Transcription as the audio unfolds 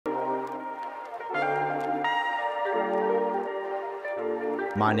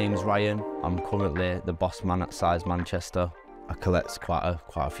My name's Ryan. I'm currently the boss man at Size Manchester. I collect quite a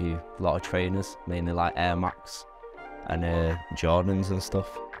lot of trainers, mainly like Air Max and Jordans and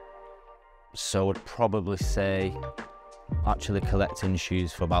stuff. So I'd probably say actually collecting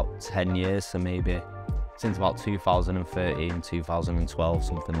shoes for about 10 years, so maybe since about 2013, 2012,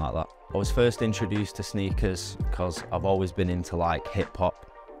 something like that. I was first introduced to sneakers because I've always been into like hip hop.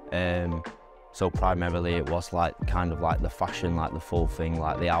 So primarily it was like kind of like the fashion, like the full thing,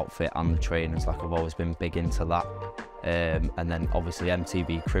 like the outfit and the trainers, like I've always been big into that. And then obviously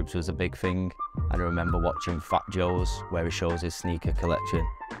MTV Cribs was a big thing. And I remember watching Fat Joe's where he shows his sneaker collection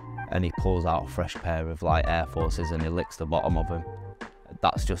and he pulls out a fresh pair of like Air Forces and he licks the bottom of them.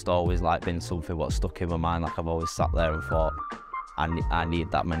 That's just always like been something what stuck in my mind. Like I've always sat there and thought, I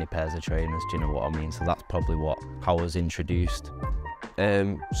need that many pairs of trainers, do you know what I mean? So that's probably how I was introduced.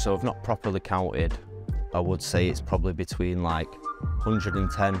 So I've not properly counted. I would say it's probably between like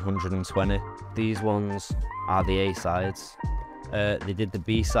 110, 120. These ones are the A sides. They did the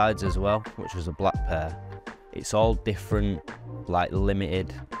B sides as well, which was a black pair. It's all different, like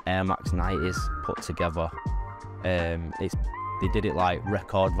limited Air Max 90s put together. They did it like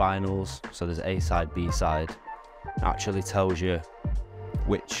record vinyls, so there's A side, B side. It actually tells you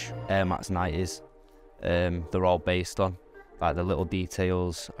which Air Max 90s they're all based on. Like the little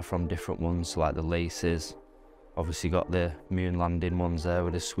details are from different ones, so like the laces. Obviously got the moon landing ones there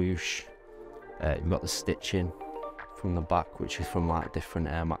with a swoosh. You've got the stitching from the back, which is from like different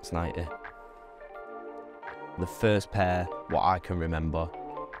Air Max 90. The first pair, what I can remember,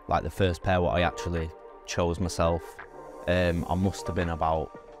 like the first pair what I actually chose myself, I must have been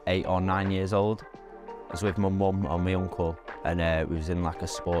about 8 or 9 years old. I was with my mum and my uncle, and it was in like a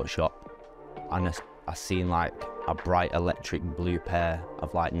sports shop, and I seen like a bright electric blue pair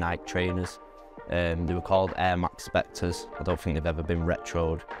of like Nike trainers. They were called Air Max Spectres. I don't think they've ever been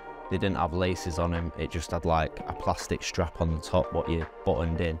retroed. They didn't have laces on them, it just had like a plastic strap on the top what you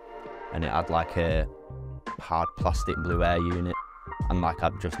buttoned in, and it had like a hard plastic blue air unit, and like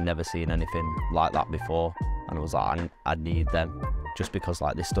I'd just never seen anything like that before, and I was like, I need them, just because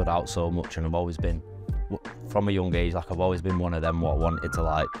like they stood out so much, and I've always been, from a young age, like I've always been one of them what wanted to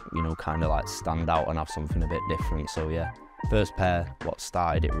like, you know, kind of like stand out and have something a bit different. So yeah, first pair what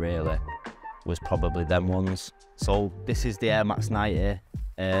started it really was probably them ones. So this is the Air Max 90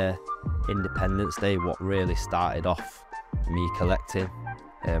 Independence Day, what really started off me collecting.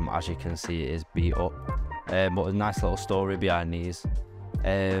 As you can see, it is beat up, but a nice little story behind these.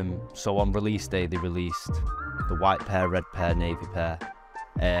 So on release day they released the white pair, red pair, navy pair.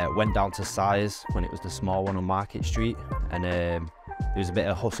 Went down to Size when it was the small one on Market Street, and there was a bit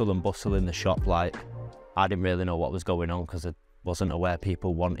of hustle and bustle in the shop. Like I didn't really know what was going on because I wasn't aware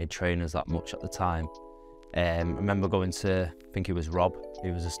people wanted trainers that much at the time. I remember going to, I think it was Rob,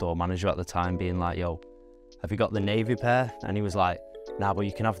 who was a store manager at the time, being like, yo, have you got the navy pair? And he was like, nah, but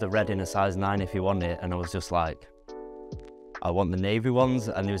you can have the red in a size 9 if you want it. And I was just like, I want the navy ones.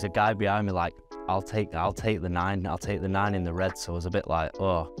 And there was a guy behind me like, I'll take the 9, I'll take the 9 in the red. So I was a bit like,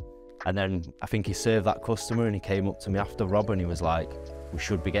 oh. And then I think he served that customer and he came up to me after Rob and he was like, we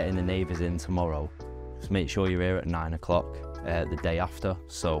should be getting the navies in tomorrow. Just make sure you're here at 9 o'clock the day after.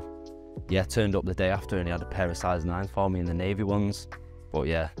 So yeah, turned up the day after and he had a pair of size 9s for me in the navy ones. But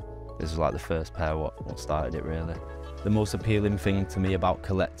yeah, this was like the first pair what started it really. The most appealing thing to me about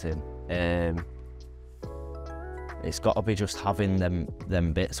collecting, it's got to be just having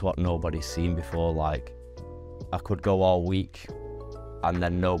them bits what nobody's seen before. Like I could go all week and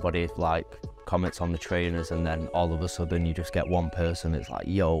then nobody like comments on the trainers, and then all of a sudden you just get one person, it's like,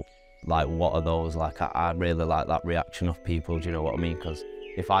 yo, like what are those? Like I really like that reaction of people, do you know what I mean? Because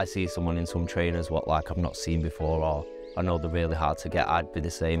if I see someone in some trainers what like I've not seen before, or I know they're really hard to get, I'd be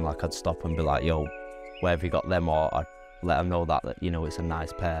the same. Like I'd stop and be like, yo, where have you got them? Or I'd let them know that you know it's a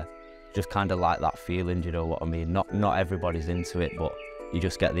nice pair. Just kind of like that feeling, do you know what I mean? Not everybody's into it, but you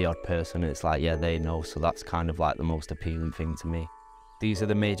just get the odd person and it's like, yeah, they know. So that's kind of like the most appealing thing to me. These are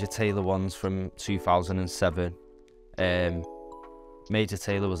the Major Taylor ones from 2007. Major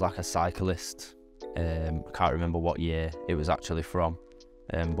Taylor was like a cyclist. I can't remember what year it was actually from.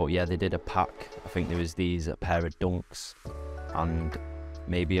 But yeah, they did a pack. I think there was these, a pair of Dunks and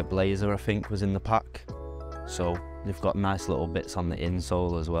maybe a blazer I think was in the pack. So they've got nice little bits on the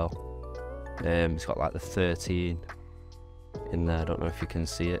insole as well. It's got like the 13 in there, I don't know if you can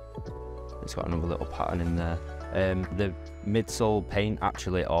see it. It's got another little pattern in there. The midsole paint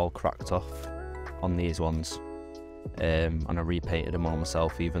actually all cracked off on these ones. And I repainted them all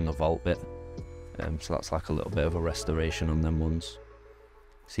myself, even the vault bit. So that's like a little bit of a restoration on them ones.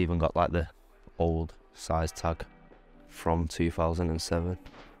 It's even got like the old size tag from 2007.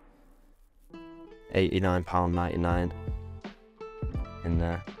 £89.99 in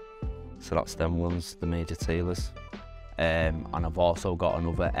there. So that's them ones, the Major Tailors. And I've also got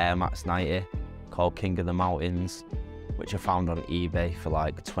another Air Max 90 called King of the Mountains, which I found on eBay for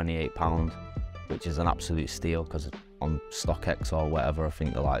like £28, which is an absolute steal because on StockX or whatever, I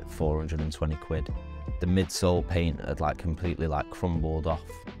think they're like 420 quid. The midsole paint had like completely like crumbled off.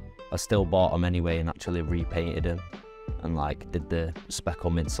 I still bought them anyway and actually repainted them and like did the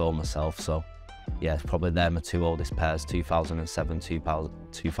speckle midsole myself. So yeah, probably they're my two oldest pairs, 2007,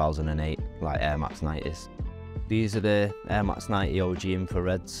 2008, like Air Max 90s. These are the Air Max 90 OG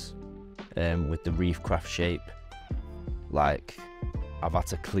infrareds with the reef craft shape. Like, I've had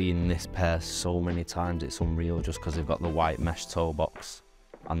to clean this pair so many times, it's unreal, just because they've got the white mesh toe box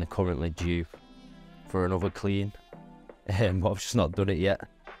and they're currently due for another clean, but I've just not done it yet.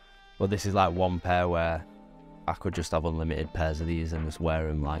 But this is like one pair where I could just have unlimited pairs of these and just wear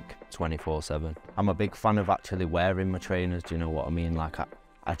them like 24/7. I'm a big fan of actually wearing my trainers, do you know what I mean? Like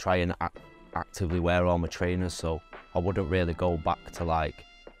I try and actively wear all my trainers, so I wouldn't really go back to like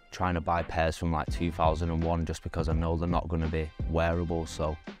trying to buy pairs from like 2001 just because I know they're not going to be wearable.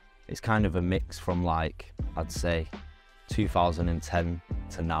 So it's kind of a mix from like, I'd say 2010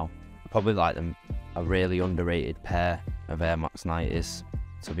 to now. Probably like a really underrated pair of Air Max 90s,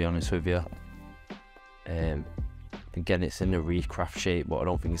 to be honest with you. Again, it's in the reef craft shape, but I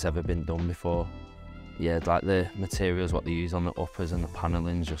don't think it's ever been done before. Yeah, like the materials, what they use on the uppers and the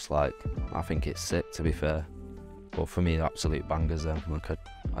panelling's just like, I think it's sick, to be fair. But for me, they're absolute bangers then. Like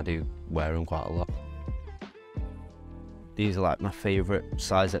I do wear them quite a lot. These are like my favourite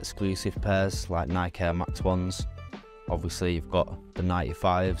size exclusive pairs, like Nike Air Max ones. Obviously you've got the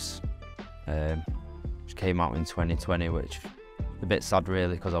 95s, which came out in 2020, which is a bit sad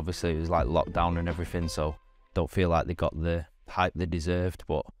really, because obviously it was like lockdown and everything, so don't feel like they got the hype they deserved,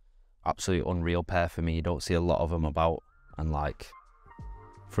 but absolute unreal pair for me. You don't see a lot of them about, and like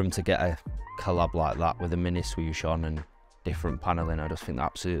for them to get a collab like that with a mini swoosh on and different panelling, I just think they're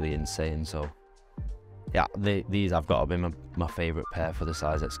absolutely insane. So yeah, these have got to be my favourite pair for the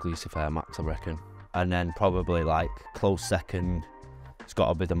size exclusive Air Max, I reckon. And then probably like close second, it's got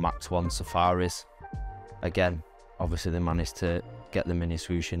to be the Max 1 Safaris. Again, obviously they managed to get the mini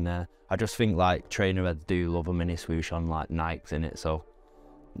swoosh in there. I just think like trainerheads do love a mini swoosh on like Nikes in it, so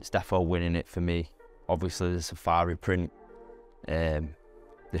it's definitely winning it for me. Obviously the Safari print,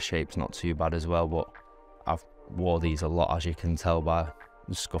 the shape's not too bad as well, but I've wore these a lot, as you can tell by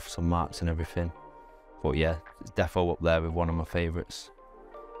the scuffs and marks and everything. But yeah, it's definitely up there with one of my favourites.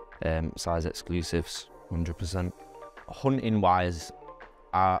 Size exclusives, 100%. Hunting wise,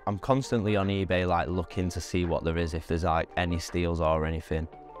 I'm constantly on eBay like looking to see what there is, if there's like any steals or anything.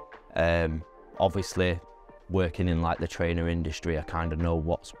 Obviously working in like the trainer industry, I kind of know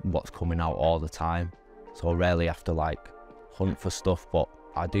what's coming out all the time, so I rarely have to like hunt for stuff, but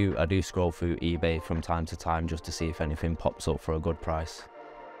I do scroll through eBay from time to time just to see if anything pops up for a good price.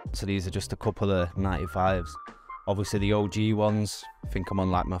 So these are just a couple of 95s. Obviously the OG ones, I think I'm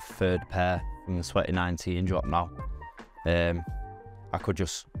on like my third pair from the 2019 drop now. I could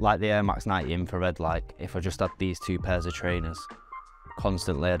just, like the Air Max 90 infrared, like if I just had these two pairs of trainers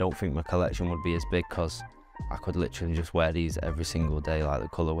constantly, I don't think my collection would be as big, because I could literally just wear these every single day. Like the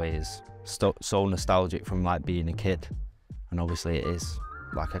colourway is so nostalgic from like being a kid, and obviously it is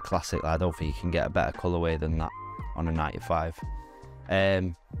like a classic. I don't think you can get a better colourway than that on a 95.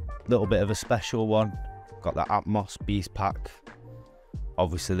 Little bit of a special one, got the Atmos Beast Pack.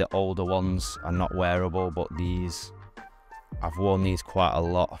 Obviously the older ones are not wearable, but these, I've worn these quite a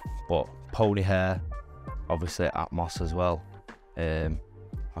lot. But pony hair, obviously Atmos as well.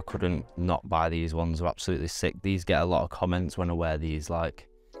 I couldn't not buy these ones, they're absolutely sick. These get a lot of comments when I wear these, like,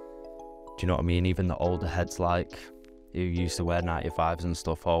 do you know what I mean? Even the older heads like who used to wear 95s and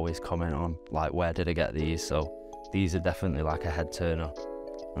stuff always comment on like, where did I get these? So these are definitely like a head turner,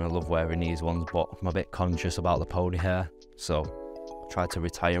 and I love wearing these ones, but I'm a bit conscious about the pony hair, so I tried to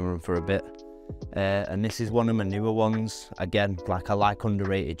retire them for a bit. And this is one of my newer ones. Again, like I like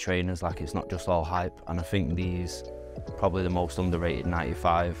underrated trainers, like it's not just all hype, and I think these probably the most underrated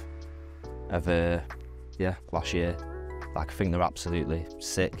 95 of last year. Like I think they're absolutely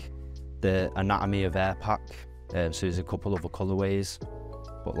sick. The Anatomy of Air pack, so there's a couple other colourways,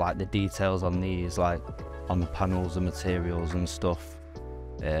 but like the details on these, like on the panels, the materials and stuff,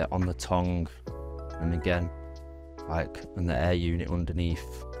 on the tongue, and again like in the air unit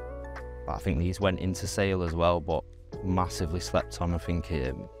underneath. I think these went into sale as well, but massively slept on. I think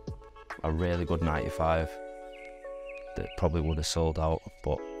a really good 95 that probably would have sold out,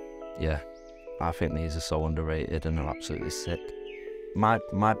 but yeah, I think these are so underrated and are absolutely sick. My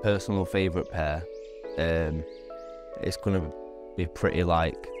personal favourite pair, it's gonna be pretty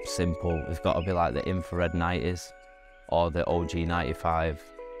like simple. It's got to be like the infrared 90s, or the OG 95,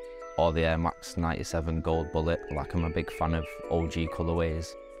 or the Air Max 97 Gold Bullet. Like, I'm a big fan of OG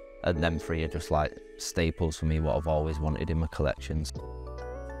colourways, and them three are just like staples for me, what I've always wanted in my collections.